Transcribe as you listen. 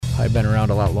I've been around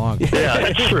a lot longer. Yeah,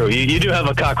 that's true. You do have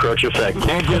a cockroach effect.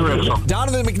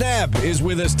 Donovan McNabb is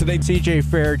with us today. CJ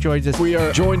Fair joins us. We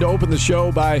are joined to open the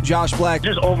show by Josh Black.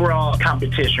 Just overall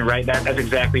competition, right? That's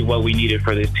exactly what we needed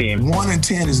for this team. 1 in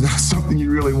 10 is not something you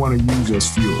really want to use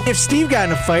as fuel. If Steve got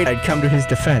in a fight, I'd come to his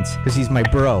defense because he's my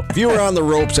bro. If you were on the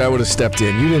ropes, I would have stepped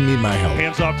in. You didn't need my help.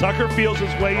 Hands off. Tucker feels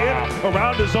his way in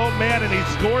around his own man, and he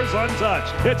scores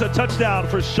untouched. It's a touchdown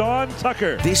for Sean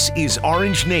Tucker. This is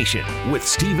Orange Nation with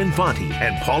Stephen Fonte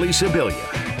and Paulie Sibilia.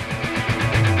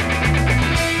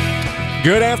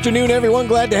 Good afternoon, everyone.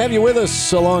 Glad to have you with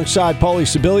us alongside Paulie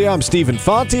Sibilia. I'm Stephen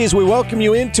Fonte as we welcome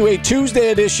you into a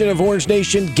Tuesday edition of Orange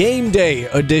Nation, game day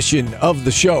edition of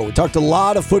the show. We talked a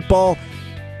lot of football,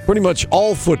 pretty much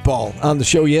all football on the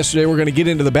show yesterday. We're going to get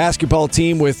into the basketball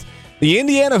team with the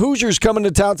Indiana Hoosiers coming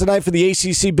to town tonight for the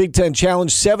ACC Big Ten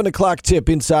Challenge. 7 o'clock tip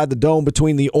inside the Dome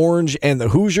between the Orange and the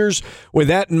Hoosiers. With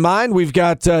that in mind, we've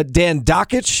got Dan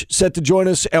Dakich set to join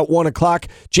us at 1 o'clock.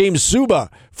 James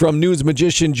Suba from News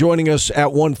Magician joining us at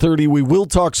 1:30. We will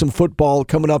talk some football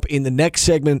coming up in the next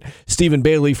segment. Stephen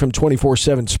Bailey from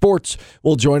 24/7 Sports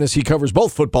will join us. He covers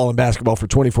both football and basketball for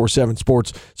 24/7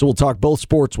 Sports, so we'll talk both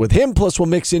sports with him. Plus, we'll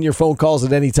mix in your phone calls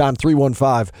at any time,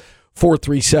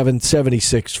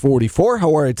 315-437-7644.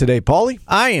 How are you today, Paulie?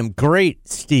 I am great,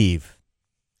 Steve.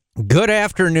 Good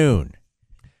afternoon.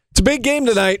 It's a big game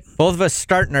tonight. Both of us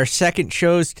starting our second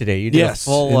shows today. You did a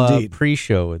full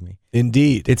pre-show with me.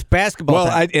 Indeed. It's basketball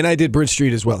time. I did Bridge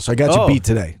Street as well, so I got you beat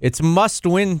today. It's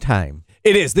must-win time.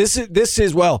 It is. This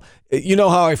is well, you know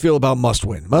how I feel about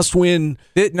must-win. Must-win.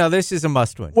 No, this is a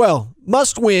must-win. Well,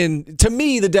 must-win, to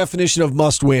me, the definition of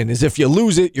must-win is if you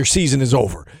lose it, your season is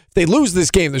over. If they lose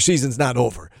this game, their season's not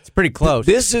over. It's pretty close.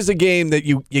 This is a game that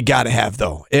you got to have,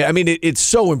 though. I mean, it's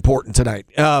so important tonight.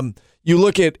 You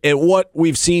look at what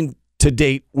we've seen to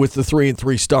date with the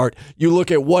 3-3 start. You look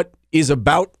at what is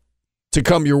about to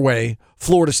come your way,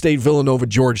 Florida State, Villanova,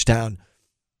 Georgetown.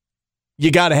 You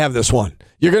got to have this one.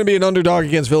 You're going to be an underdog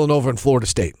against Villanova and Florida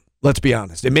State. Let's be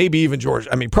honest. It may be even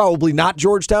Georgia. I mean, probably not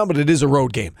Georgetown, but it is a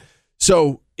road game.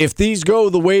 So if these go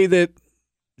the way that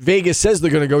Vegas says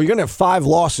they're going to go, you're going to have 5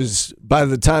 losses by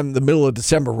the time the middle of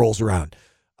December rolls around.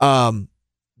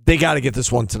 They got to get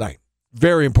this one tonight.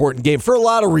 Very important game for a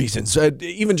lot of reasons,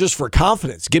 even just for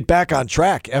confidence. Get back on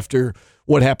track after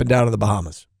what happened down in the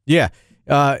Bahamas. Yeah.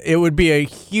 It would be a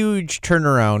huge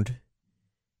turnaround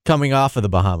coming off of the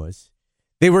Bahamas.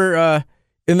 They were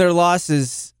in their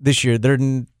losses this year.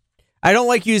 I don't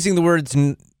like using the words.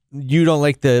 You don't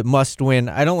like the must win.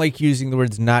 I don't like using the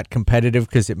words not competitive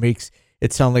because it makes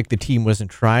it sound like the team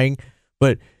wasn't trying.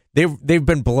 But they've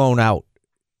been blown out.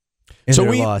 So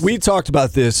we talked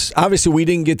about this. Obviously, we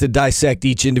didn't get to dissect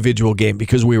each individual game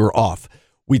because we were off.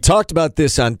 We talked about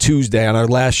this on Tuesday on our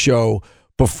last show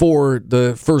before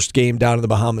the first game down in the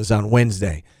Bahamas on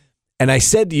Wednesday. And I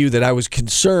said to you that I was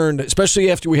concerned,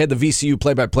 especially after we had the VCU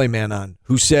play-by-play man on,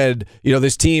 who said,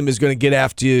 this team is going to get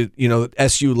after you,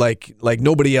 SU like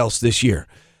nobody else this year.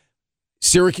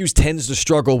 Syracuse tends to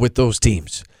struggle with those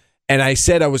teams. And I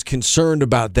said I was concerned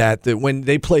about that when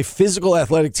they play physical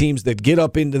athletic teams that get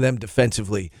up into them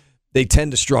defensively, they tend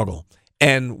to struggle.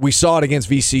 And we saw it against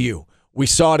VCU. We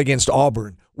saw it against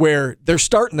Auburn, where they're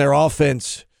starting their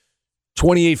offense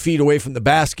 28 feet away from the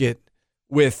basket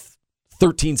with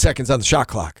 13 seconds on the shot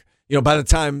clock. By the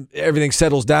time everything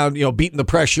settles down, beating the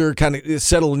pressure, kind of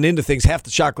settling into things, half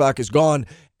the shot clock is gone,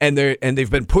 and they've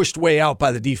been pushed way out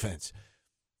by the defense.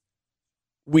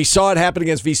 We saw it happen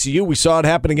against VCU. We saw it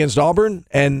happen against Auburn,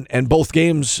 and both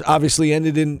games obviously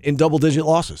ended in double-digit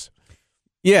losses.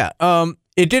 Yeah,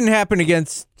 it didn't happen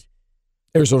against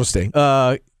Arizona State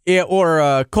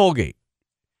or Colgate,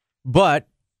 but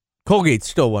Colgate's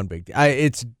still one big.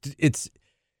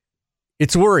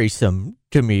 It's worrisome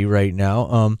to me right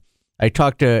now. I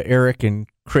talked to Eric and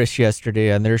Chris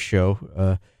yesterday on their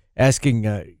show,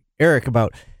 asking Eric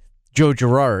about Joe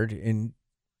Girard, and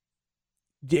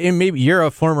maybe you're a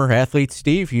former athlete,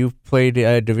 Steve. You played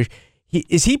division.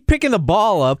 Is he picking the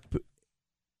ball up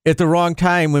at the wrong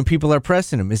time when people are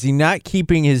pressing him? Is he not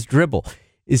keeping his dribble?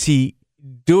 Is he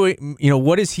doing?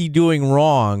 What is he doing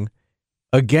wrong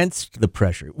against the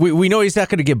pressure? We know he's not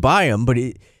going to get by him, but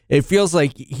it feels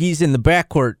like he's in the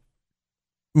backcourt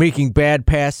making bad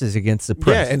passes against the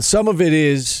press. Yeah, and some of it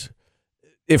is,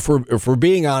 if we're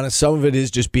being honest, some of it is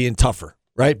just being tougher,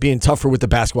 right? Being tougher with the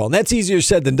basketball. And that's easier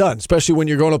said than done, especially when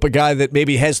you're going up a guy that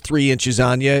maybe has 3 inches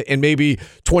on you and maybe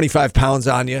 25 pounds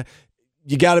on you.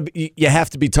 You have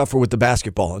to be tougher with the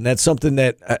basketball. And that's something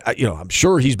that, I'm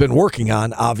sure he's been working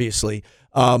on, obviously.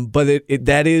 But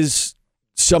that is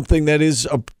something that is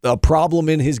a problem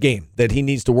in his game that he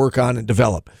needs to work on and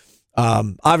develop.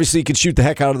 Obviously, he can shoot the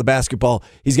heck out of the basketball.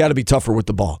 He's got to be tougher with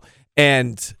the ball.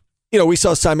 And, we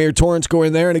saw Symir Torrance go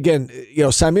in there. And again,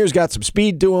 Symir's got some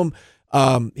speed to him.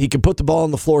 He can put the ball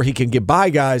on the floor. He can get by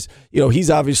guys. He's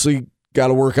obviously got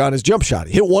to work on his jump shot.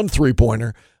 He hit 1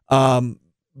 3-pointer.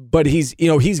 But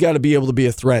he's got to be able to be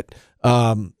a threat,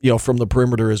 from the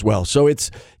perimeter as well. So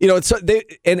it's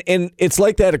it's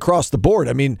like that across the board.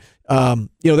 I mean,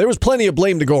 there was plenty of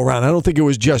blame to go around. I don't think it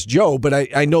was just Joe, but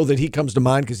I know that he comes to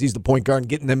mind because he's the point guard and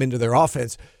getting them into their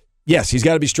offense. Yes, he's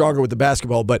got to be stronger with the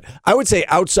basketball. But I would say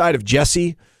outside of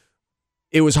Jesse,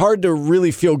 it was hard to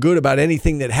really feel good about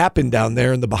anything that happened down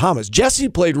there in the Bahamas. Jesse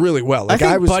played really well. I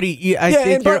think Buddy. I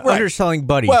think you're underselling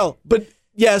Buddy. Well, but.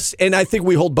 Yes, and I think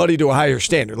we hold Buddy to a higher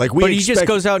standard. But he just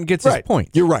goes out and gets his point.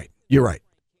 You're right.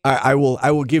 I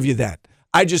will give you that.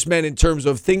 I just meant in terms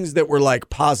of things that were like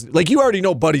positive. Like you already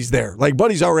know Buddy's there. Like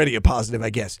Buddy's already a positive, I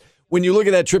guess. When you look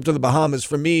at that trip to the Bahamas,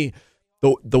 for me,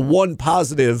 the one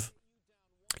positive,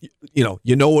 you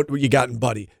know what you got in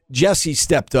Buddy. Jesse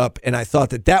stepped up, and I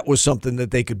thought that was something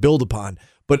that they could build upon.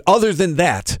 But other than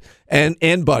that,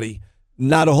 and Buddy,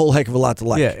 not a whole heck of a lot to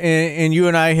like. Yeah, and you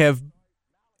and I have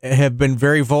been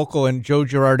very vocal, and Joe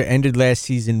Girard ended last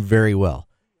season very well.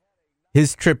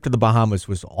 His trip to the Bahamas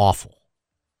was awful.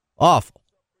 Awful.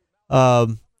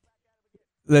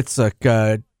 Let's look.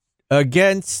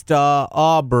 Against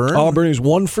Auburn. Auburn is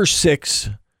 1 for 6,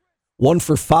 1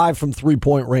 for 5 from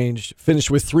 3-point range, finished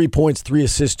with 3 points, 3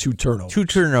 assists, 2 turnovers. 2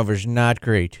 turnovers, not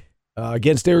great.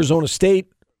 Against Arizona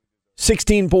State,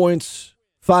 16 points,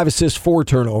 5 assists, 4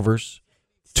 turnovers,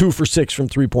 2 for 6 from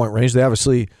 3-point range. They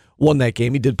obviously won that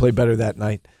game. He did play better that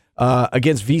night.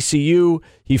 Against VCU,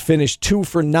 he finished 2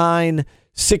 for 9,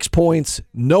 6 points,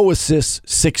 no assists,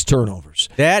 6 turnovers.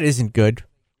 That isn't good.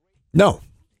 No.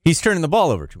 He's turning the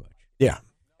ball over too much. Yeah.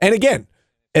 And again,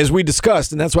 as we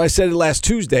discussed, and that's why I said it last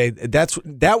Tuesday,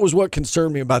 that was what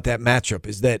concerned me about that matchup,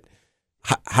 is that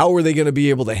how are they going to be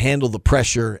able to handle the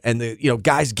pressure and the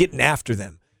guys getting after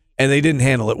them? And they didn't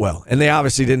handle it well. And they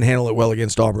obviously didn't handle it well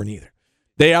against Auburn either.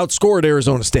 They outscored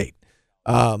Arizona State.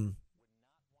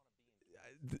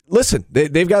 Listen,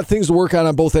 they've got things to work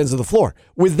on both ends of the floor.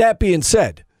 With that being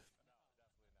said,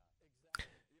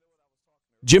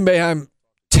 Jim Boeheim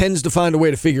tends to find a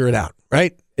way to figure it out,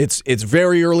 right? It's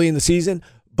very early in the season,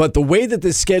 but the way that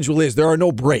this schedule is, there are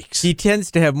no breaks. He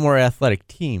tends to have more athletic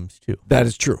teams, too. That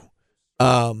is true.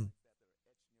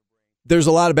 There's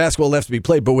a lot of basketball left to be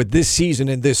played, but with this season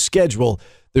and this schedule,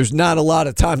 there's not a lot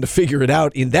of time to figure it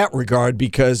out in that regard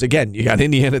because, again, you got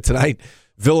Indiana tonight,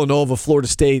 Villanova, Florida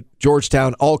State,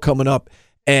 Georgetown, all coming up,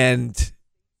 and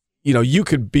you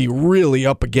could be really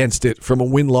up against it from a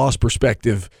win-loss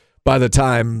perspective by the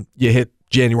time you hit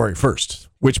January 1st,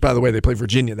 which, by the way, they play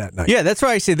Virginia that night. Yeah, that's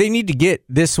why I say they need to get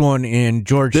this one in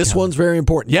Georgetown. This one's very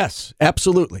important. Yes,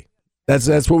 absolutely.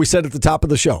 That's what we said at the top of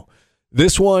the show.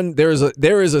 This one, there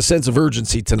is a sense of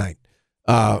urgency tonight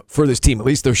for this team. At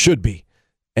least there should be.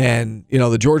 And,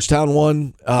 the Georgetown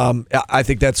one, I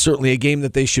think that's certainly a game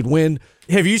that they should win.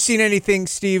 Have you seen anything,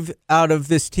 Steve, out of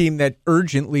this team that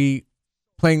playing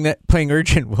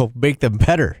urgent will make them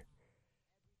better?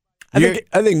 I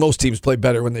think most teams play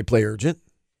better when they play urgent.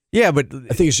 Yeah, but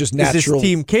I think it's just natural. Is this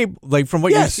team capable? From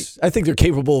what you see, I think they're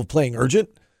capable of playing urgent.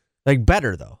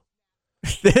 Better though.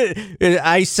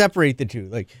 I separate the two.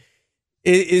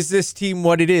 Is this team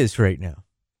what it is right now?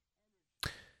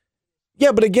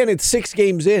 Yeah, but again, it's 6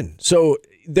 games in, so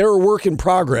they're a work in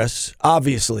progress,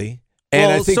 obviously.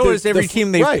 And I think so is every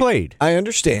team they've played. I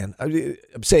understand.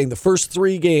 I'm saying the first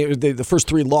 3 games, the first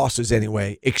 3 losses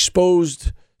anyway,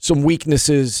 exposed some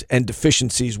weaknesses and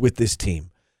deficiencies with this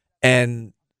team.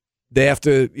 And they have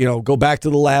to, go back to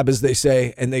the lab, as they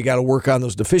say, and they got to work on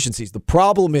those deficiencies. The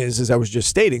problem is, as I was just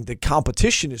stating, the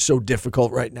competition is so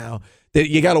difficult right now that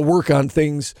you got to work on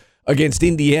things against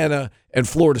Indiana and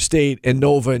Florida State and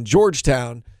Nova and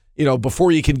Georgetown,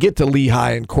 before you can get to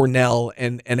Lehigh and Cornell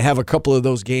and have a couple of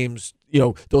those games,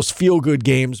 those feel-good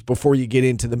games before you get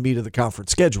into the meat of the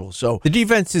conference schedule. So the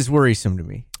defense is worrisome to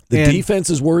me. The defense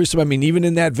is worrisome. I mean, even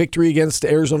in that victory against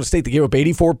Arizona State, they gave up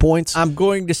 84 points. I'm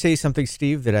going to say something,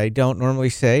 Steve, that I don't normally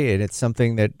say, and it's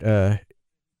something that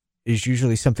is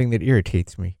usually something that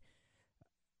irritates me.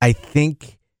 I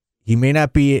think he may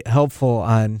not be helpful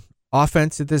on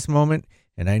offense at this moment,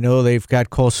 and I know they've got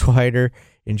Cole Swider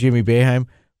and Jimmy Boeheim,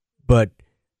 but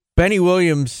Benny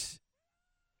Williams,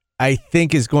 I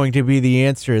think, is going to be the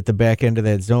answer at the back end of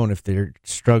that zone if they're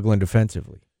struggling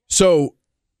defensively. So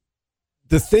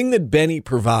the thing that Benny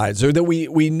provides, or that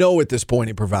we know at this point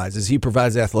he provides, is he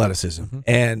provides athleticism. Mm-hmm.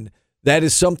 And that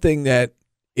is something that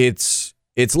it's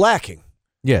lacking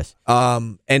Yes.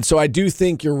 And so I do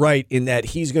think you're right in that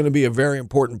he's going to be a very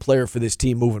important player for this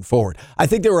team moving forward. I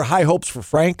think there were high hopes for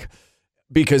Frank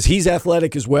because he's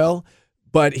athletic as well,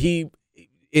 but he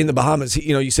in the Bahamas,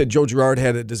 you said Joe Girard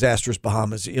had a disastrous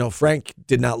Bahamas. Frank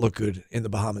did not look good in the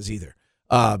Bahamas either.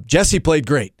 Jesse played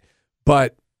great,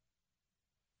 but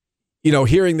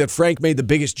hearing that Frank made the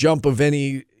biggest jump of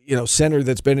any center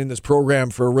that's been in this program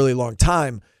for a really long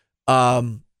time,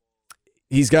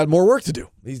 he's got more work to do.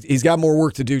 He's got more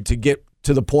work to do to get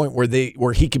to the point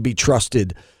where he can be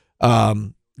trusted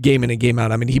game in and game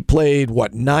out. I mean, he played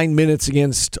 9 minutes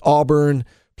against Auburn,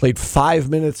 played 5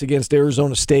 minutes against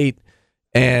Arizona State,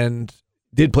 and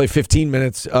did play 15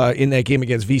 minutes in that game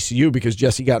against VCU because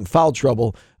Jesse got in foul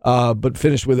trouble, but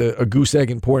finished with a goose egg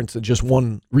in points and just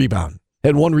one rebound.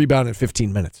 Had one rebound in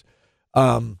 15 minutes.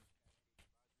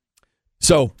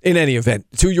 So, in any event,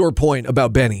 to your point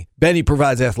about Benny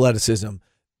provides athleticism.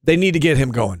 They need to get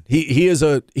him going. He is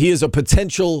a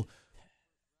potential.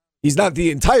 He's not the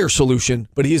entire solution,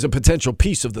 but he is a potential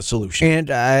piece of the solution.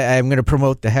 And I'm going to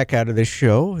promote the heck out of this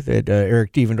show that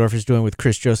Eric Devendorf is doing with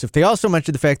Chris Joseph. They also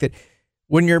mentioned the fact that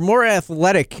when you're more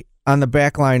athletic on the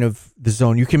back line of the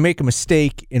zone, you can make a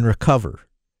mistake and recover.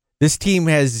 This team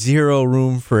has zero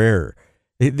room for error.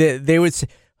 They would say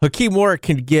Hakeem Warwick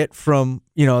can get from,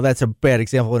 that's a bad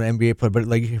example of an NBA player, but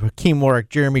like Hakeem Warwick,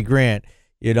 Jeremy Grant,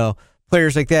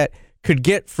 players like that could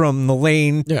get from the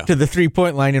lane to the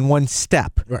 3-point line in one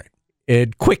step. Right.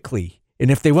 And quickly. And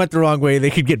if they went the wrong way,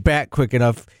 they could get back quick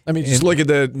enough. I mean, just look at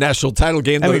the national title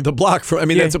game, the block.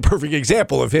 That's a perfect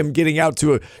example of him getting out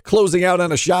to closing out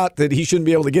on a shot that he shouldn't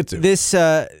be able to get to.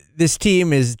 This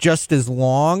team is just as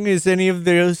long as any of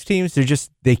those teams.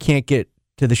 They can't get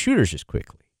to the shooters as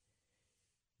quickly.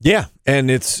 Yeah, and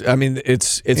it's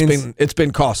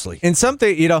been costly. And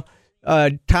something,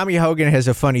 Tommy Hogan has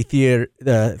a funny theory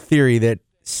that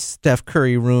Steph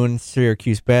Curry ruined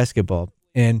Syracuse basketball.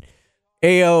 And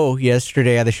AO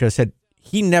yesterday on the show said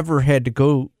he never had to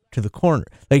go to the corner.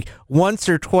 Like once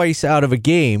or twice out of a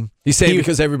game. He's saying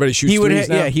because everybody shoots threes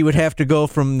now? Yeah, he would have to go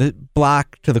from the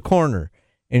block to the corner.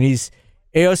 And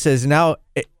AO says now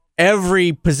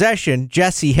every possession,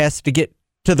 Jesse has to get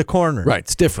to the corner. Right,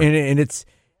 it's different. And it's,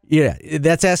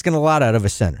 that's asking a lot out of a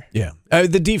center. Yeah,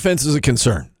 the defense is a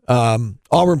concern.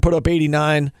 Auburn put up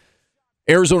 89.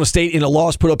 Arizona State in a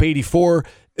loss put up 84.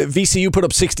 VCU put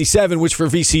up 67, which for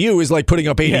VCU is like putting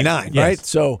up 89, right?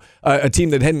 So a team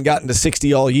that hadn't gotten to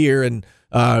 60 all year and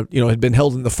had been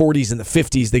held in the 40s and the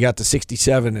 50s, they got to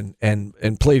 67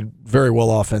 and played very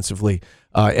well offensively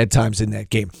at times in that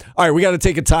game. All right, we got to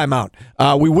take a timeout.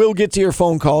 We will get to your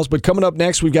phone calls, but coming up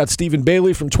next, we've got Stephen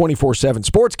Bailey from 24/7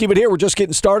 Sports. Keep it here. We're just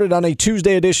getting started on a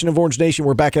Tuesday edition of Orange Nation.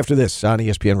 We're back after this on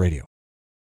ESPN Radio.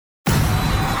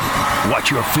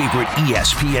 Watch your favorite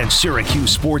ESPN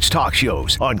Syracuse sports talk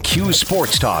shows on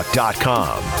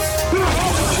QSportsTalk.com.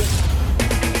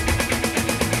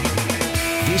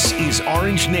 This is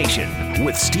Orange Nation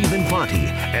with Stephen Fonte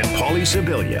and Paulie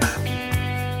Sibilia.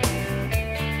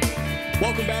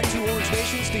 Welcome back to Orange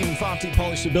Nation. Stephen Fonte,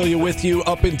 Paulie Sibilia with you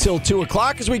up until 2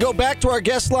 o'clock as we go back to our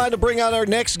guest line to bring on our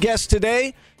next guest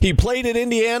today. He played at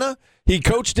Indiana. He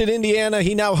coached at Indiana.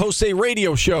 He now hosts a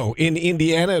radio show in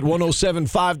Indiana at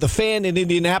 107.5 The Fan in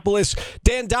Indianapolis.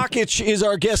 Dan Dakich is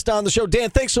our guest on the show.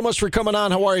 Dan, thanks so much for coming on.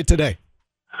 How are you today?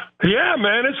 Yeah,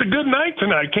 man, it's a good night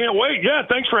tonight. Can't wait. Yeah,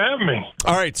 thanks for having me.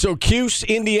 All right, so Cuse,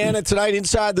 Indiana tonight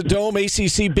inside the Dome,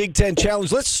 ACC Big Ten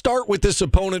Challenge. Let's start with this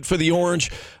opponent for the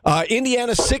Orange.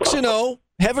 Indiana 6-0,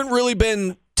 haven't really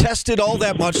been tested all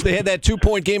that much. They had that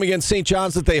 2-point game against St.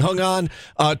 John's that they hung on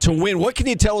to win. What can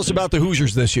you tell us about the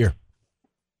Hoosiers this year?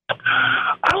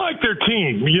 I like their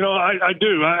team. I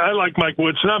do. I like Mike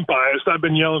Woodson. I'm biased. I've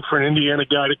been yelling for an Indiana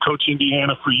guy to coach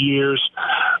Indiana for years.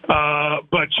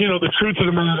 But, the truth of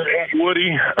the matter,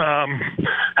 Woody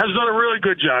has done a really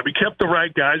good job. He kept the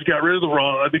right guys, got rid of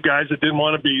the guys that didn't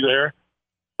want to be there.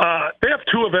 They have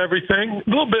two of everything. A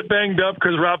little bit banged up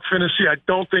because Rob Finney, I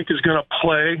don't think, is going to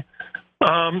play.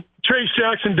 Trace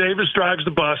Jackson Davis drives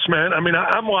the bus, man. I mean,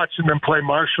 I'm watching them play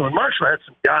Marshall, and Marshall had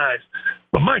some guys.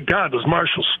 But my God, was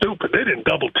Marshall stupid. They didn't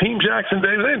double team Jackson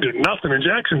Davis. They didn't do nothing. And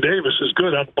Jackson Davis is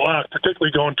good on the block,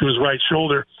 particularly going to his right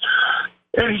shoulder.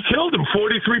 And he killed him,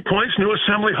 43 points, new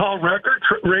Assembly Hall record.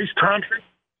 Race Thompson,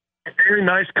 a very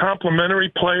nice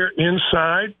complimentary player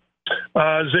inside.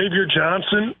 Xavier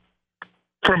Johnson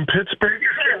from Pittsburgh.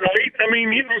 Right? I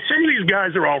mean, some of these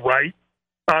guys are all right.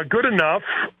 Good enough.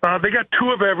 They got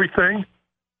two of everything.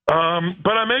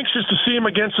 But I'm anxious to see him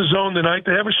against the zone tonight.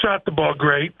 They haven't shot the ball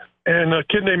great. And a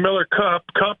kid named Miller Cup,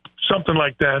 something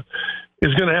like that,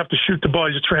 is going to have to shoot the ball.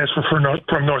 He's a transfer from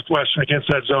Northwestern against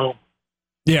that zone.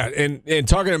 Yeah, and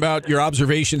talking about your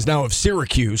observations now of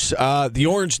Syracuse, the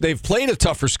Orange, they've played a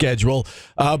tougher schedule,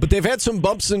 but they've had some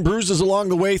bumps and bruises along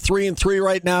the way, 3-3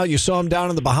 right now. You saw them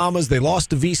down in the Bahamas. They lost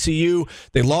to VCU.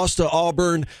 They lost to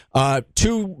Auburn.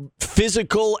 Two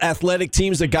physical, athletic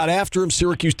teams that got after them.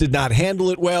 Syracuse did not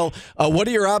handle it well. What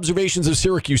are your observations of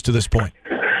Syracuse to this point?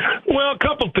 Well, a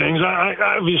couple things.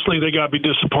 Obviously, they got to be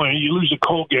disappointed. You lose to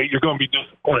Colgate, you're going to be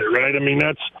disappointed, right? I mean,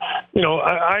 that's,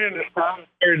 I understand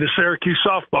the Syracuse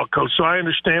softball coach, so I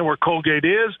understand where Colgate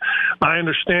is. I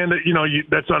understand that,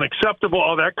 that's unacceptable,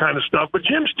 all that kind of stuff. But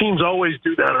Jim's teams always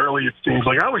do that early, it seems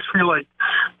like. I always feel like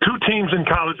two teams in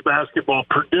college basketball,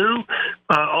 Purdue,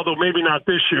 although maybe not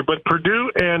this year, but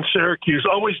Purdue and Syracuse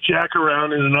always jack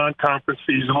around in a non-conference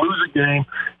season, lose a game,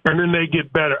 and then they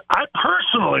get better. I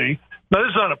personally... Now,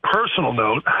 this is on a personal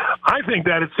note. I think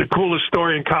that it's the coolest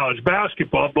story in college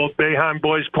basketball, both Boeheim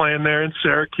boys playing there in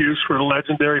Syracuse for the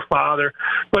legendary father.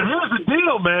 But here's the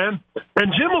deal, man,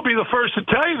 and Jim will be the first to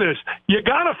tell you this. You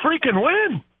got to freaking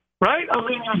win, right? I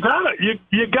mean,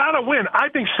 you gotta win. I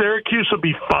think Syracuse will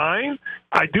be fine.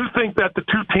 I do think that the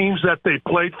two teams that they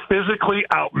played physically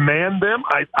outmanned them.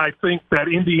 I think that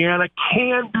Indiana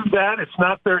can do that. It's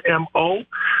not their MO,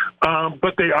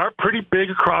 but they are pretty big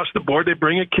across the board. They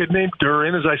bring a kid named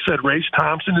Duran. As I said, Race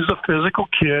Thompson is a physical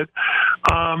kid.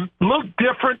 A little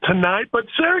different tonight, but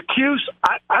Syracuse,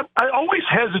 I always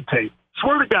hesitate.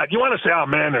 Swear to God, you want to say, oh,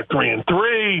 man, they're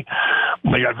 3-3.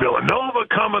 They got Villanova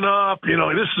coming up.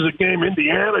 This is a game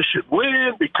Indiana should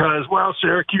win because, well,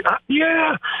 Syracuse.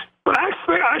 Yeah, but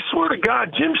I swear to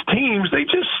God, Jim's teams,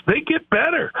 they get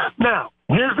better. Now,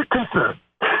 here's the concern.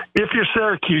 If you're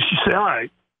Syracuse, you say, all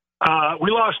right, we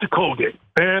lost to Colgate,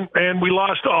 and we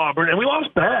lost to Auburn, and we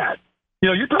lost bad.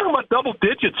 You're talking about double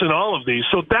digits in all of these,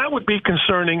 so that would be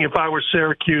concerning if I were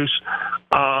Syracuse.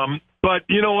 But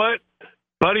you know what?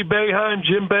 Buddy Boeheim,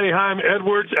 Jim Boeheim,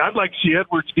 Edwards. I'd like to see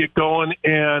Edwards get going.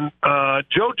 And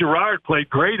Joe Girard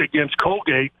played great against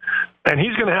Colgate, and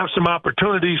he's going to have some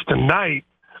opportunities tonight.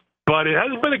 But it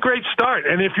hasn't been a great start.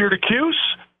 And if you're the Cuse,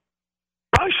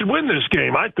 probably should win this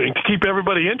game, I think, to keep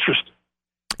everybody interested.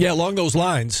 Yeah, along those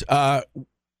lines,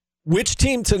 which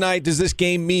team tonight does this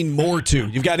game mean more to?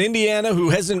 You've got Indiana, who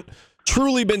hasn't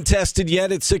truly been tested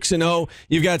yet at 6-0.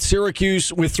 You've got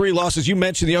Syracuse with 3 losses. You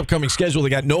mentioned the upcoming schedule. They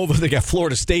got Nova. They got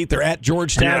Florida State. They're at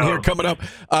Georgetown here coming up.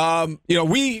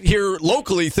 We here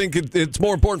locally think it's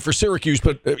more important for Syracuse,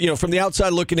 but from the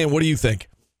outside looking in, what do you think?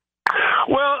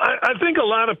 Well, I think a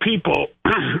lot of people,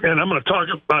 and I'm going to talk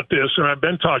about this, or I've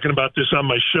been talking about this on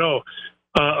my show,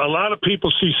 a lot of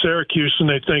people see Syracuse and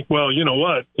they think, well, you know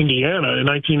what, Indiana in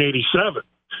 1987.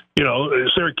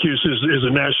 Syracuse is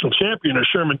a national champion, or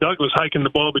Sherman Douglas hiking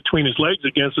the ball between his legs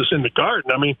against us in the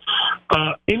Garden. I mean,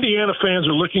 Indiana fans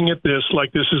are looking at this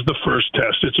like this is the first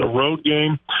test. It's a road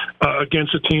game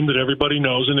against a team that everybody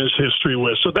knows and has history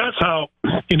with. So that's how,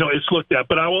 it's looked at.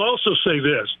 But I will also say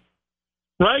this.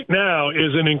 Right now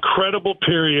is an incredible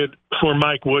period for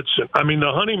Mike Woodson. I mean,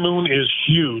 the honeymoon is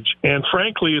huge, and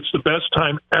frankly, it's the best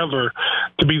time ever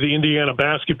to be the Indiana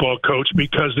basketball coach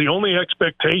because the only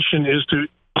expectation is to,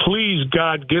 please,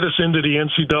 God, get us into the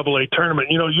NCAA tournament.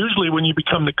 Usually when you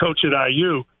become the coach at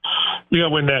IU, you got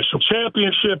to win national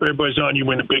championship, everybody's on, you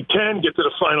win the Big Ten, get to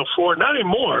the Final Four. Not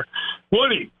anymore.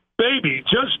 Woody, baby,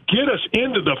 just get us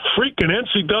into the freaking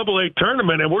NCAA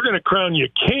tournament, and we're going to crown you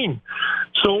king.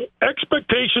 So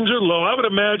expectations are low. I would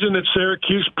imagine that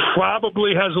Syracuse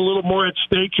probably has a little more at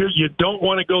stake here. You don't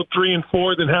want to go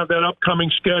 3-4 than have that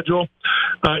upcoming schedule.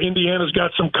 Indiana's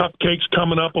got some cupcakes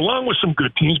coming up, along with some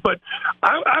good teams. But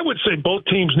I would say both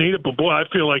teams need it, but, boy, I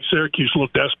feel like Syracuse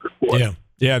look desperate for it.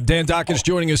 Yeah, Dan Dawkins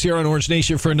joining us here on Orange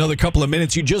Nation for another couple of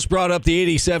minutes. You just brought up the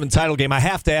 87 title game. I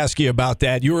have to ask you about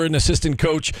that. You were an assistant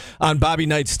coach on Bobby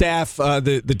Knight's staff,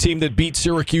 the team that beat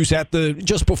Syracuse at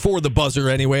just before the buzzer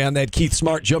anyway on that Keith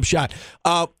Smart jump shot.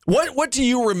 What do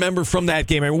you remember from that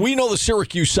game? I mean, we know the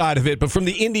Syracuse side of it, but from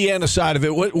the Indiana side of it,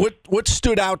 what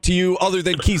stood out to you other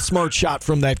than Keith Smart's shot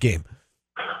from that game?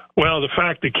 Well, the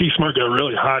fact that Keith Smart got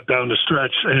really hot down the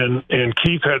stretch, and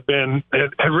Keith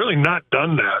had really not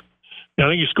done that. I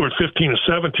think he scored 15 of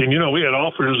 17. We had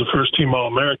Alford as the first-team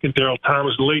All-American. Daryl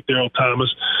Thomas, the late Daryl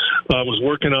Thomas, was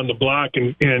working on the block,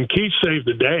 and Keith saved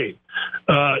the day.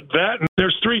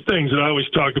 There's 3 things that I always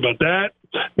talk about. That,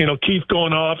 Keith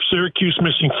going off, Syracuse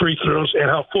missing free throws, and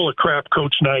how full of crap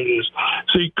Coach Knight is.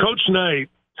 See, Coach Knight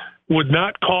would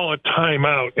not call a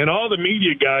timeout. And all the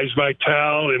media guys,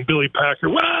 Vitale and Billy Packer,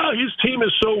 well, his team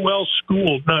is so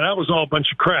well-schooled. No, that was all a bunch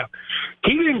of crap.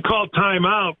 He didn't call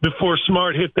timeout before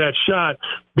Smart hit that shot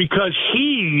because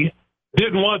he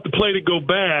didn't want the play to go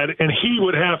bad, and he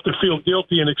would have to feel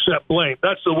guilty and accept blame.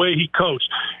 That's the way he coached.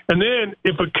 And then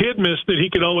if a kid missed it, he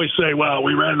could always say, well,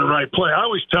 we ran the right play. I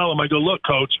always tell him, I go, look,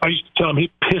 Coach, I used to tell him,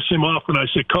 he'd piss him off, and I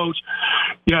said, Coach,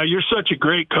 yeah, you're such a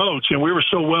great coach, and we were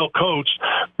so well coached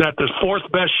that the fourth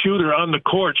best shooter on the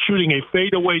court shooting a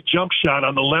fadeaway jump shot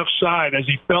on the left side as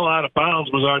he fell out of bounds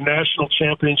was our national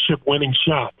championship winning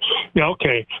shot. Yeah,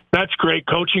 okay, that's great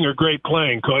coaching or great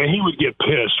playing, Coach. And he would get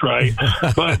pissed, right?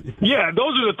 But, yeah,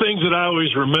 those are the things that I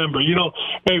always remember. You know,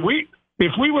 hey,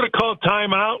 if we would have called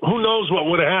timeout, who knows what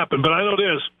would have happened. But I know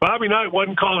this, Bobby Knight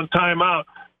wasn't calling timeout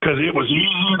because it was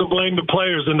easier to blame the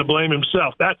players than to blame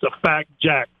himself. That's a fact,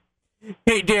 Jack.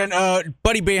 Hey, Dan,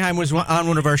 Buddy Boeheim was on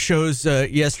one of our shows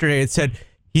yesterday. It said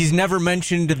he's never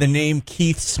mentioned the name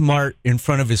Keith Smart in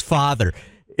front of his father.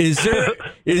 Is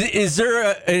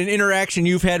there an interaction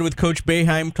you've had with Coach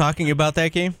Boeheim talking about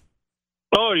that game?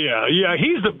 Oh, yeah.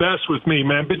 He's the best with me,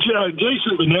 man. But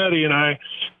Jason Benetti and I,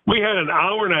 we had an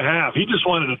hour and a half. He just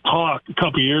wanted to talk a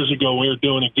couple of years ago. We were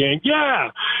doing a game. Yeah.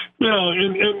 You know,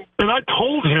 and I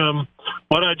told him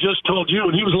what I just told you,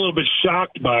 and he was a little bit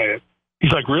shocked by it.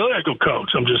 He's like, really? I go,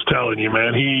 Coach, I'm just telling you,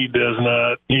 man. He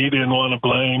didn't want to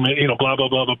blame it, you know, blah, blah,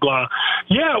 blah, blah, blah.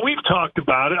 Yeah, we've talked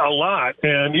about it a lot.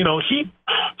 And, you know, he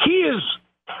is –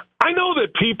 I know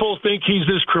that people think he's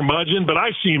this curmudgeon, but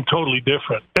I see him totally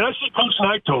different. And I see Coach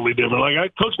Knight totally different.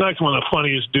 Coach Knight's one of the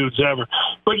funniest dudes ever.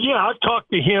 But, yeah, I've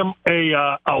talked to him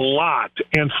a lot.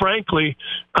 And, frankly,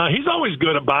 he's always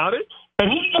good about it. And,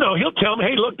 he'll tell me,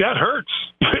 hey, look, that hurts.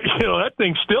 That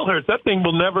thing still hurts. That thing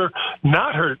will never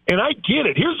not hurt. And I get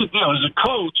it. Here's the deal. As a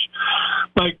coach,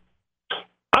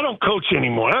 I don't coach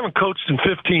anymore. I haven't coached in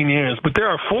 15 years. But there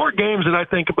are 4 games that I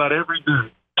think about every day.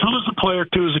 2 as a player,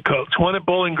 2 as a coach. 1 at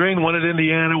Bowling Green, 1 at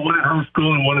Indiana, 1 at high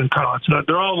school, and 1 in college. Now,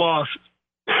 they're all losses.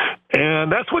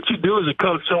 And that's what you do as a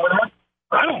coach. So when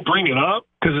I don't bring it up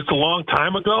because it's a long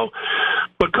time ago.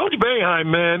 But Coach Boeheim,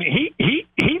 man, he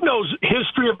knows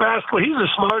history of basketball. He's the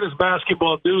smartest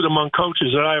basketball dude among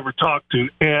coaches that I ever talked to.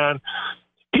 And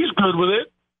he's good with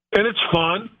it, and it's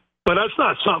fun. But that's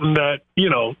not something that,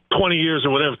 20 years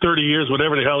or whatever, 30 years,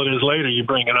 whatever the hell it is later, you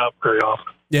bring it up very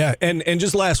often. Yeah, and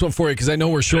just last one for you because I know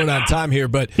we're short on time here,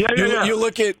 but you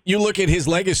look at his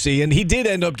legacy, and he did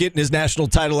end up getting his national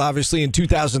title obviously in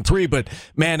 2003. But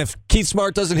man, if Keith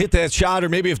Smart doesn't hit that shot, or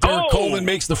maybe if Derek Coleman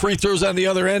makes the free throws on the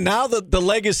other end, now the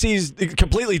legacy is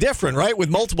completely different, right? With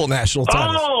multiple national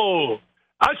titles. Oh,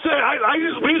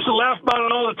 we used to laugh about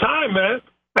it all the time, man.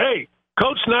 Hey,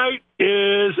 Coach Knight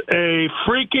is a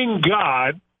freaking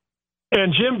god,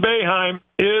 and Jim Boeheim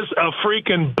is a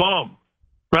freaking bum.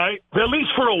 Right? At least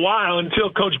for a while until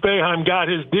Coach Boeheim got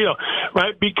his deal.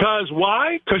 Right? Because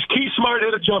why? Because Keith Smart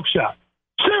hit a jump shot.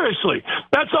 Seriously.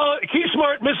 That's all. Keith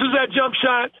Smart misses that jump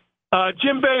shot.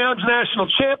 Jim Boeheim's national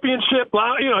championship.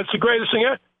 It's the greatest thing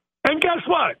ever. And guess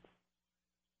what?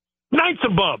 Knight's a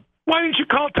bum. Why didn't you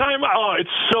call time? Oh, it's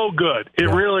so good. It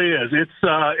really is. It's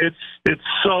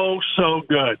so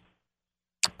good.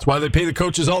 That's why they pay the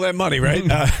coaches all that money, right?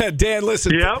 Dan,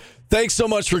 listen. Yep. Thanks so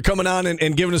much for coming on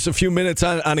and giving us a few minutes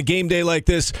on a game day like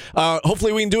this.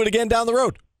 Hopefully we can do it again down the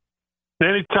road.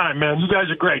 Anytime, man. You guys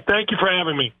are great. Thank you for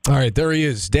having me. All right, there he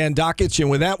is, Dan Dakich. And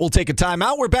with that, we'll take a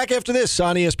timeout. We're back after this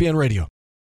on ESPN Radio.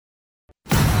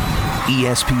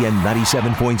 ESPN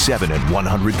 97.7 and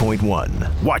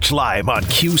 100.1. Watch live on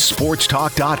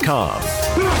QSportsTalk.com.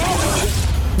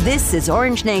 This is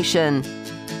Orange Nation.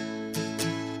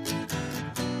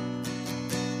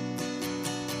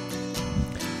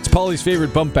 Paulie's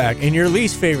favorite bump back. And your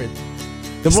least favorite.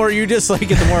 The more you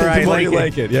dislike it, the more I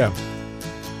like it. Yeah.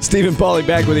 Stephen Paulie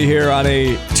back with you here on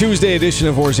a Tuesday edition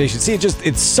of Orange Nation. See,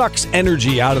 it sucks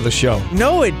energy out of the show.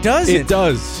 No, it doesn't. It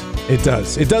does. It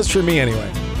does. It does for me anyway.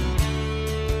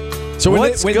 So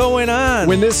what's going on?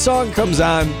 When this song comes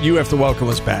on, you have to welcome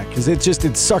us back because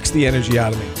it sucks the energy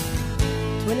out of me.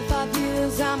 25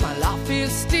 years and my life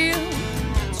is still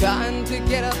trying to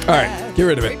get up. All right, get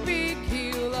rid of it.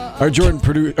 Our producer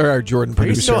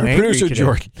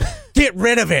Jordan. Get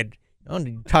rid of it.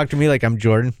 Don't talk to me like I'm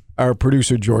Jordan. Our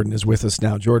producer Jordan is with us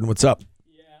now. Jordan, what's up?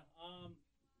 Yeah,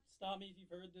 stop me if you've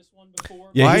heard this one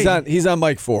before. Yeah, he's on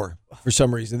mic 4 for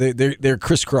some reason. They're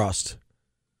crisscrossed.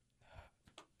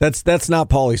 That's not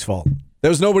Paulie's fault. That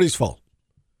was nobody's fault.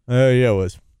 Yeah, it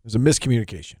was. It was a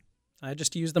miscommunication. I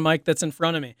just used the mic that's in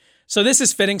front of me. So this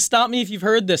is fitting. Stop me if you've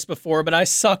heard this before, but I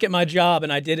suck at my job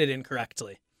and I did it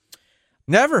incorrectly.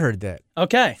 Never heard that.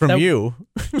 Okay. From you.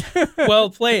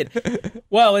 Well played.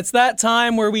 Well, it's that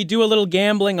time where we do a little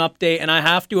gambling update, and I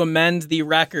have to amend the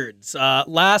records.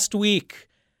 Last week,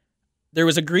 there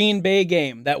was a Green Bay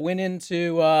game that went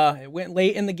into it went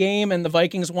late in the game, and the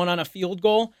Vikings won on a field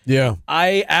goal. Yeah.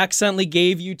 I accidentally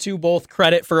gave you two both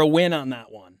credit for a win on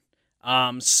that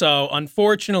one. So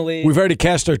unfortunately, we've already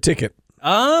cashed our ticket.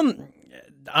 I'm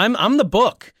the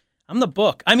book. I'm the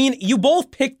book. I mean, you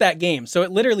both picked that game, so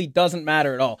it literally doesn't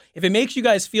matter at all. If it makes you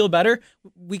guys feel better,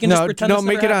 we can just pretend. No,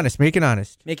 make it honest. Make it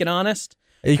honest. Make it honest.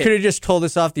 You could have just told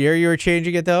us off the air you were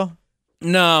changing it, though.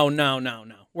 No.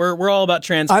 We're all about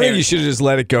transparency. I think you should have just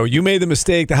let it go. You made the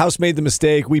mistake. The house made the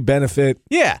mistake. We benefit.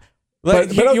 Yeah.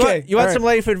 But okay. You want some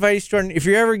life advice, Jordan? If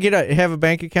you ever have a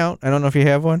bank account, I don't know if you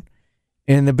have one,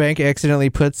 and the bank accidentally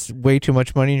puts way too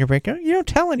much money in your bank account, you don't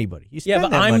tell anybody. You spend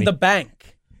but I'm money. the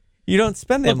bank. You don't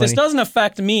spend that money. Look, this doesn't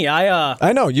affect me.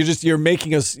 I know. You're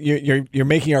making us. You're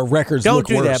making our records look worse.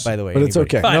 Don't do that, by the way. But it's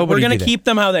okay. Fine, we're going to keep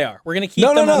them how they are. We're going to keep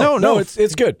them. No.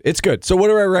 It's good. It's good. So what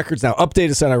are our records now?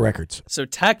 Update us on our records. So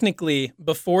technically,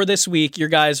 before this week, your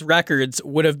guys' records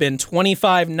would have been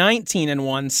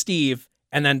 25-19-1, Steve,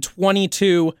 and then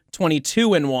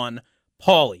 22-22-1,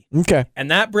 Paulie. Okay.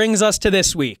 And that brings us to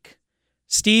this week.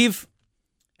 Steve,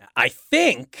 I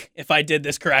think, if I did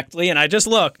this correctly, and I just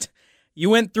looked, you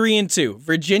went 3-2.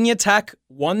 Virginia Tech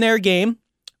won their game,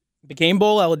 became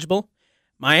bowl eligible.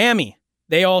 Miami,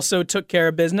 they also took care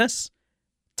of business.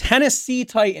 Tennessee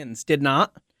Titans did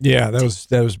not. Yeah, that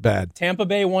was bad. Tampa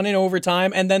Bay won in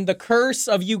overtime, and then the curse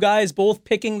of you guys both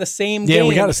picking the same game. Yeah,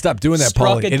 we got to stop doing that,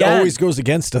 Paulie. It always goes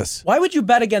against us. Why would you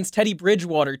bet against Teddy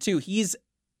Bridgewater, too? He's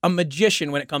a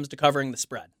magician when it comes to covering the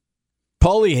spread.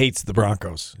 Paulie hates the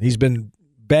Broncos. He's been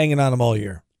banging on them all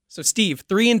year. So, Steve,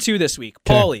 3-2 this week.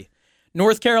 Paulie.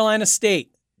 North Carolina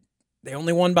State, they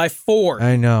only won by 4.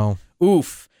 I know.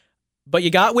 Oof. But you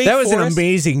got Wake Forest. That was an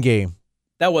amazing game.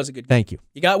 That was a good game. Thank you.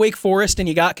 You got Wake Forest and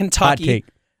you got Kentucky. Hot take.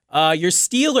 Your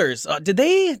Steelers, did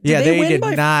they win did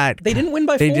by, not. They didn't win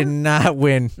by 4? They did not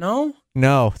win. No?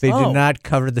 No, they did not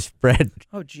cover the spread.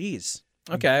 Oh, geez.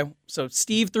 Okay. So,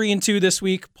 Steve, 3-2 this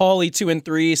week. Paulie,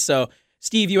 2-3. So,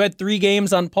 Steve, you had 3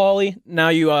 games on Paulie. Now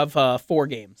you have 4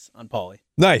 games on Paulie.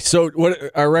 Nice. So what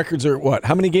our records are what?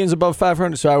 How many games above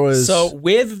 500? So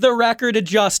with the record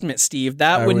adjustment, Steve,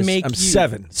 I'm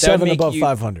 7 above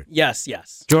 500.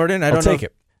 Yes. Jordan, I don't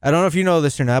know if you know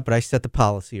this or not, but I set the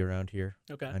policy around here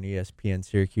on ESPN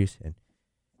Syracuse, and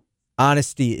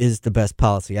honesty is the best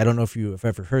policy. I don't know if you have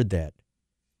ever heard that,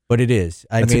 but it is.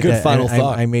 That's a good final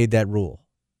thought. I made that rule.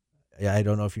 Yeah, I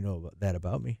don't know if you know that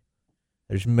about me.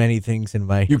 There's many things in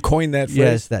my. You coined that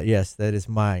phrase? Yes, that is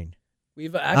mine.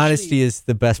 Honesty is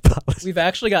the best policy. We've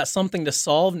actually got something to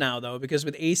solve now, though, because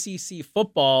with ACC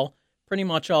football pretty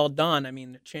much all done, I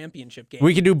mean, championship games.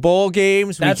 We can do bowl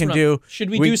games. Should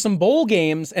we do some bowl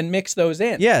games and mix those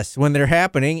in? Yes, when they're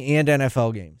happening, and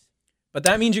NFL games. But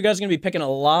that means you guys are going to be picking a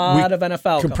lot of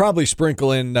NFL. Could probably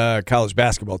sprinkle in college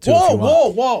basketball, too.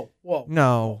 Whoa.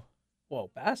 No. Whoa,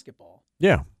 basketball.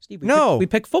 Yeah. Steve, we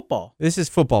pick football. This is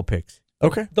football picks.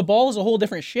 Okay. The ball is a whole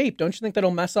different shape. Don't you think that'll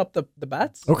mess up the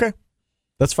bets? Okay.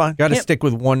 That's fine. Got to stick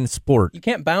with one sport. You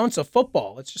can't bounce a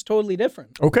football. It's just totally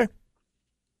different. Okay.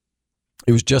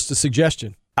 It was just a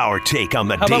suggestion. Our take on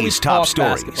the day's top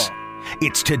stories. Basketball?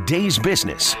 It's Today's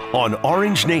Business on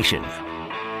Orange Nation.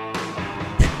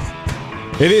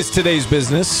 It is Today's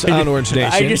Business on Orange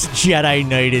Nation. I just Jedi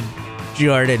Knighted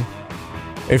Jordan.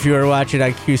 If you were watching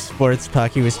on Q Sports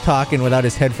Talk, he was talking without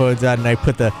his headphones on, and I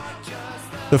put the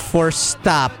force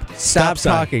stop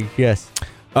talking. Yes.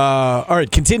 All right,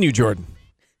 continue, Jordan.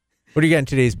 What do you got in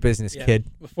Today's Business, kid?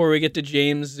 Before we get to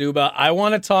James Zuba, I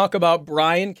want to talk about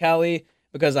Brian Kelly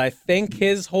because I think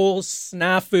his whole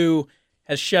snafu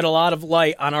has shed a lot of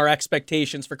light on our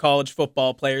expectations for college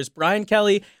football players. Brian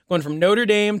Kelly going from Notre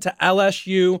Dame to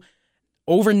LSU,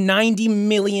 over $90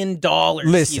 million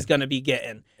he's going to be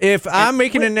getting. If I'm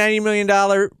making a $90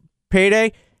 million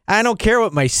payday, I don't care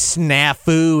what my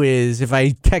snafu is. If I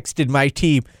texted my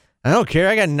team, I don't care.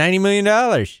 I got $90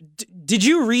 million. Did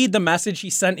you read the message he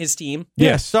sent his team?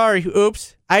 Yeah. Sorry.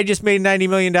 Oops. I just made $90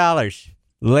 million.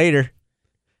 Later.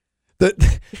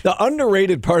 The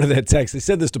underrated part of that text, they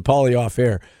said this to Paulie off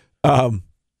air,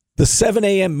 the 7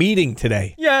 a.m. meeting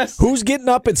today. Yes. Who's getting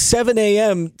up at 7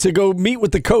 a.m. to go meet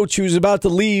with the coach who's about to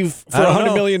leave for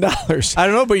 $100 million? I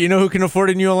don't know, but you know who can afford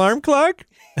a new alarm clock?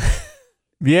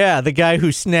 Yeah, the guy who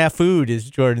snafu'd, as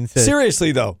Jordan said.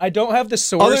 Seriously, though. I don't have the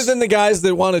source. Other than the guys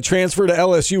that want to transfer to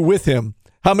LSU with him,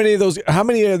 how many of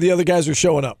the other guys are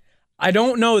showing up? I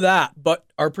don't know that, but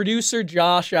our producer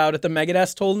Josh out at the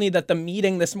Megadesk told me that the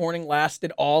meeting this morning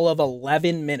lasted all of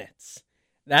 11 minutes.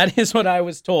 That is what I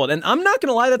was told. And I'm not going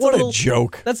to lie, that's a little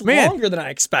joke. That's longer than I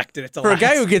expected it to last. For a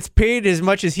guy who gets paid as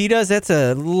much as he does, that's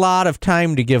a lot of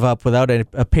time to give up without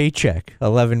a paycheck.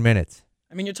 11 minutes.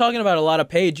 I mean, you're talking about a lot of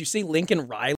pay. Did you see Lincoln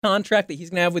Riley contract that he's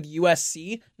going to have with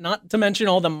USC? Not to mention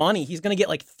all the money. He's going to get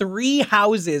like 3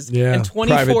 houses and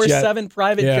 24/7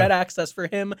 private jet access for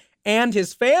him and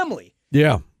his family.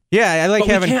 Yeah. Yeah, I like we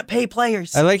can't pay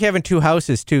players. I like having 2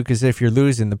 houses too, because if you're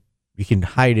losing, you can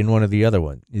hide in one of the other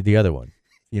one.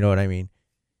 You know what I mean?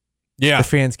 Yeah. The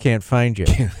fans can't find you.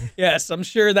 Yes, I'm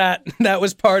sure that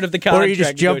was part of the contract. Or you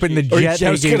just jump in the jet. I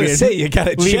was going to say, you got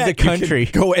to leave the country. You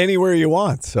can go anywhere you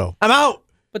want. So I'm out.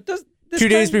 But this 2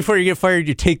 days before you get fired,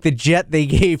 you take the jet they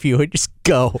gave you and just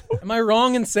go. Am I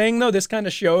wrong in saying, though, this kind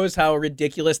of shows how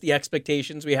ridiculous the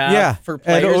expectations we have for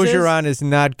players Ed Ogeron is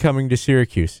not coming to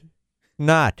Syracuse.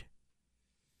 Not.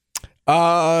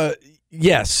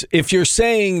 Yes. If you're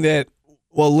saying that,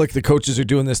 well, look, the coaches are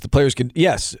doing this, the players can.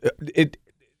 Yes.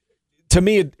 To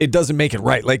me, it doesn't make it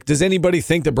right. Like, does anybody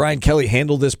think that Brian Kelly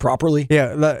handled this properly?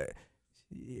 Yeah.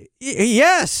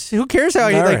 Yes. Who cares how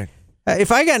he right.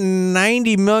 If I got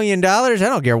 $90 million, I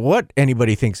don't care what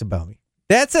anybody thinks about me.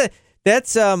 That's the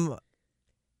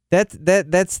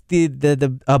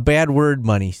bad word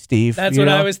money, Steve. That's what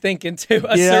I was thinking too.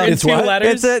 Certain 2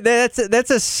 letters. That's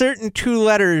a certain 2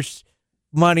 letters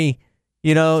money.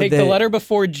 Take the letter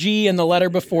before G and the letter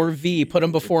before V, put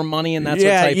them before money, and that's what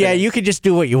type it is. You could just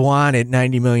do what you want at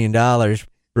 $90 million,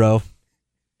 bro.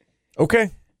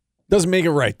 Okay. Doesn't make it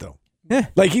right, though. Yeah.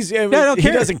 Like he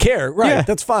doesn't care. Right. Yeah.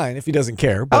 That's fine if he doesn't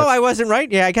care. But. Oh, I wasn't right.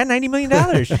 Yeah, I got $90 million.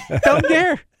 Don't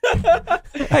care.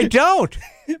 I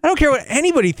don't care what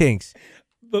anybody thinks.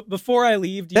 But before I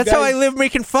leave, that's how I live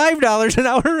making $5 an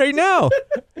hour right now.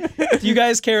 Do you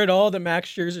guys care at all that Max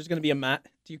Scherzer is going to be a Met?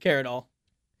 Do you care at all?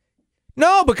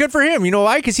 No, but good for him. You know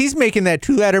why? Because he's making that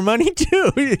 2-letter money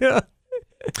too.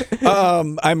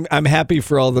 I'm happy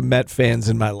for all the Met fans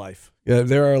in my life.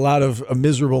 There are a lot of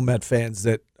miserable Met fans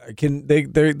that can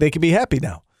be happy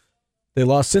now. They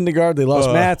lost Syndergaard, they lost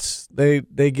Matz. They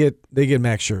get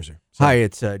Max Scherzer. So. Hi,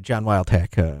 it's John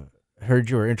Wildhack. Heard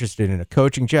you were interested in a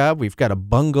coaching job. We've got a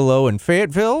bungalow in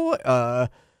Fayetteville.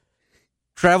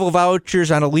 Travel vouchers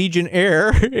on Allegiant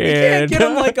Air. You can't get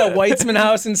them like a Weitzman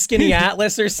House in Skinny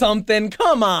Atlas or something.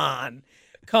 Come on.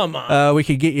 We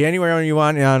could get you anywhere you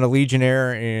want on Allegiant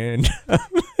Air. And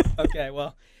okay,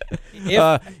 well.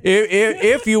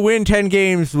 If you win 10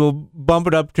 games, we'll bump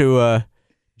it up to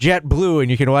JetBlue,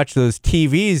 and you can watch those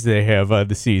TVs they have on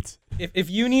the seats. If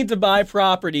you need to buy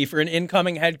property for an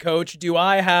incoming head coach, do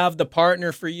I have the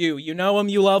partner for you? You know him,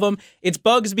 you love him. It's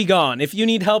Bugs Be Gone. If you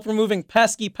need help removing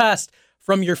pesky pest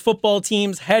from your football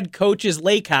team's head coach's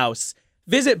lake house,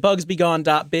 visit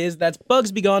bugsbegone.biz. That's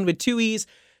Bugs Be Gone with 2 E's,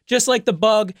 just like the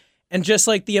bug and just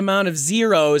like the amount of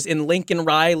zeros in Lincoln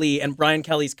Riley and Brian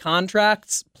Kelly's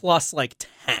contracts, plus like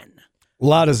 10. A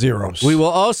lot of zeros. We will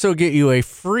also get you a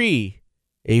free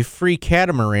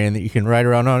catamaran that you can ride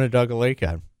around Onondaga Lake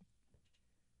on.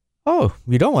 Oh,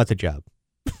 you don't want the job.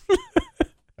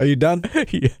 Are you done?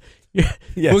 Yeah. Yes.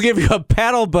 Yes. We'll give you a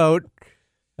paddle boat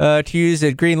to use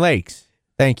at Green Lakes.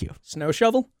 Thank you. Snow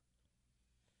shovel?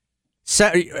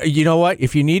 So, you know what?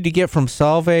 If you need to get from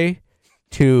Salve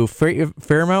to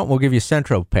Fairmount, we'll give you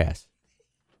Centro Pass.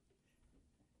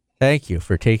 Thank you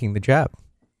for taking the job.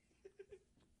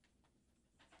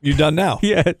 You done now?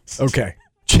 Yes. Okay.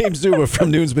 James Zuba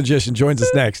from Noon's Magician joins us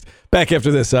next. Back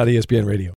after this on ESPN Radio.